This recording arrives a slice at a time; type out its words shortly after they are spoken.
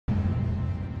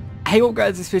Hey what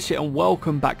guys, it's Fish here and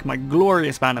welcome back my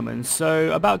glorious Bannerman. So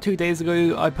about 2 days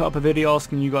ago I put up a video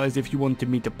asking you guys if you wanted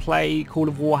me to play Call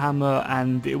of Warhammer,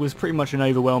 and it was pretty much an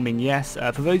overwhelming yes.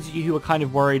 For those of you who are kind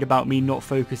of worried about me not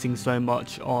focusing so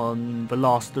much on The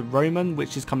Last Roman,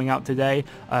 which is coming out today,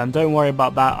 don't worry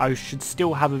about that. I should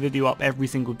still have a video up every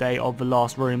single day of The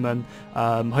Last Roman.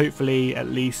 Hopefully at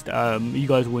least you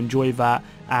guys will enjoy that.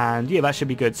 And yeah, that should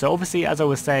be good. So obviously, as I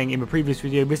was saying in the previous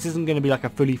video, this isn't going to be like a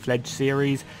fully fledged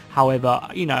series. However,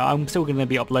 you know, I'm still going to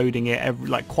be uploading it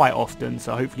quite often.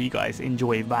 So hopefully you guys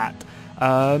enjoy that.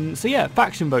 So yeah,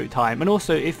 faction vote time. And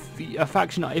also,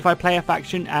 if I play a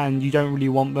faction and you don't really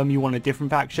want them, you want a different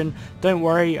faction, don't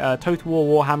worry. Total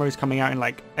War Warhammer is coming out in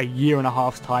like a year and a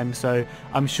half's time. So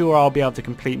I'm sure I'll be able to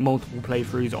complete multiple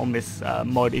playthroughs on this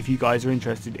mod if you guys are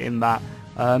interested in that.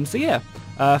 So yeah.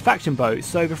 Faction vote.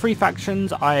 So the 3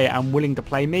 factions I am willing to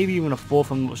play, maybe even a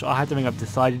 4th, I'm not sure. I don't think I've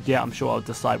decided yet. I'm sure I'll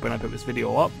decide when I put this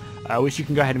video up, which you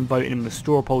can go ahead and vote in the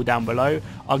straw poll down below,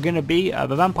 are going to be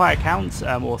the Vampire Counts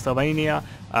or Sylvania.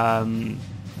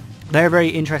 They're a very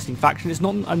interesting faction. It's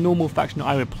not a normal faction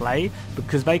I would play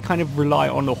because they kind of rely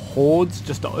on the hordes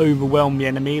just to overwhelm the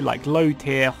enemy, like low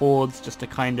tier hordes just to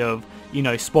kind of, you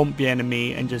know, swamp the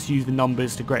enemy and just use the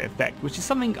numbers to great effect, which is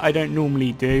something I don't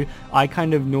normally do. I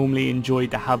kind of normally enjoy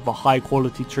to have the high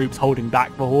quality troops holding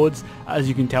back the hordes, as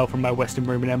you can tell from my Western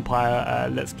Roman Empire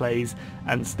Let's Plays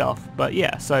and stuff. But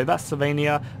yeah, so that's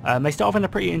Sylvania. They start off in a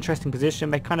pretty interesting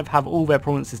position. They kind of have all their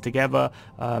provinces together,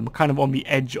 kind of on the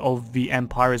edge of the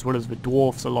empire, as well as the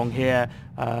dwarfs along here.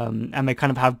 And they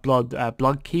kind of have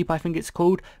blood keep, I think it's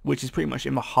called, which is pretty much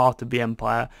in the heart of the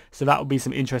empire. So that will be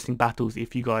some interesting battles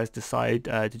if you guys decide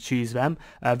to choose them.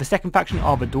 The second faction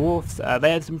are the dwarfs.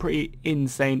 They had some pretty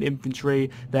insane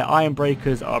infantry. Their iron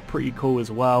breakers are pretty cool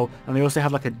as well, and they also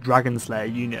have like a dragon slayer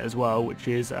unit as well, which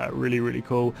is really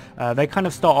cool. They kind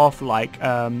of start off like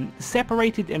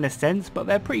separated in a sense, but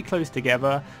they're pretty close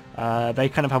together. They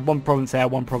kind of have one province there,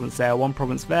 one province there, one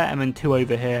province there, and then 2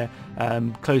 over here,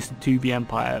 closer to the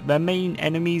empire. Their main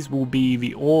enemies will be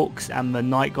the orcs and the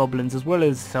night goblins, as well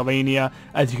as Sylvania.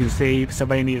 As you can see,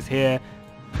 Sylvania's here,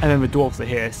 and then the dwarfs are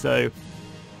here. So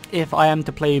if I am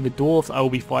to play the dwarfs, I will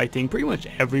be fighting pretty much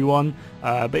everyone,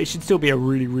 but it should still be a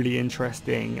really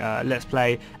interesting let's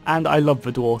play. And I love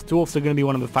the dwarfs. Dwarfs are going to be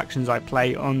one of the factions I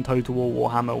play on Total War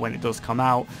Warhammer when it does come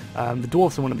out. The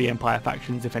dwarfs are one of the Empire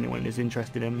factions if anyone is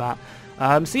interested in that.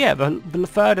 So yeah, the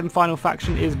third and final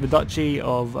faction is the Duchy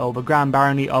of, or the Grand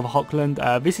Barony of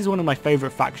Hochland. This is one of my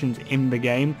favourite factions in the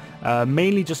game,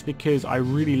 mainly just because I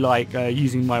really like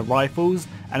using my rifles,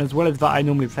 and as well as that I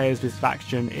normally play as this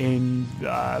faction in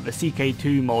the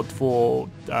CK2 mod for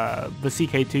the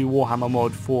CK2 Warhammer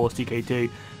mod for CK2.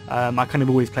 I kind of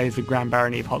always play as the Grand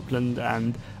Barony of Hochland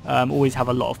and always have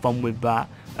a lot of fun with that.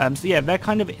 So yeah, they're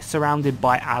kind of surrounded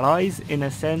by allies in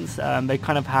a sense. They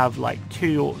kind of have like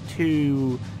two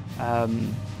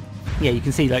yeah, you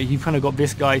can see like you've kind of got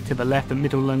this guy to the left, the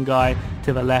Midland guy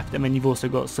to the left, and then you've also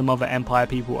got some other Empire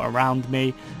people around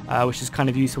me, which is kind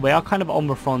of useful. They are kind of on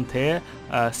the frontier,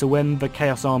 so when the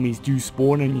Chaos armies do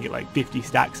spawn and you get like 50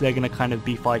 stacks, they're going to kind of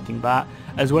be fighting that.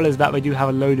 As well as that, they do have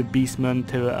a load of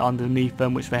beastmen underneath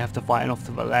them, which they have to fight, and off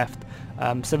to the left.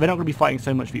 So they're not going to be fighting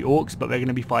so much the orcs, but they're going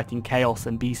to be fighting Chaos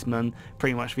and beastmen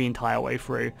pretty much the entire way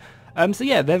through. So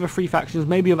yeah, they're the 3 factions.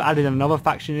 Maybe I've added another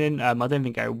faction in. I don't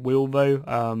think I will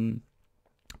though.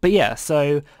 But yeah,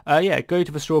 so yeah, go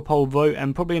to the straw poll vote,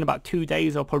 and probably in about 2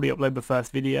 days I'll probably upload the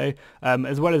first video.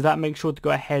 As well as that, make sure to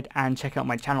go ahead and check out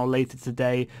my channel later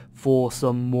today for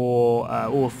some more,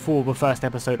 or for the first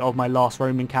episode of my Last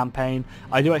Roman campaign.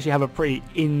 I do actually have a pretty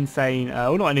insane,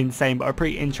 well not an insane, but a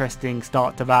pretty interesting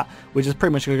start to that, which is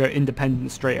pretty much going to go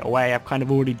independent straight away. I've kind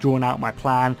of already drawn out my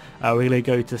plan. We're going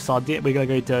to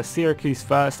go to Syracuse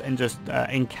first and just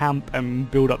encamp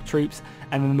and build up troops.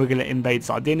 And then we're going to invade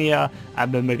Sardinia,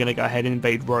 and then we're going to go ahead and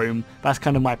invade Rome. That's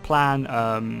kind of my plan.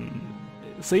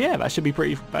 So yeah, that should be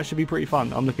pretty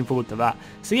fun. I'm looking forward to that.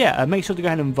 So yeah, make sure to go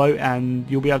ahead and vote, and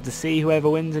you'll be able to see whoever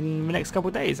wins in the next couple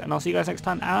of days. And I'll see you guys next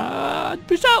time. And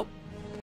peace out.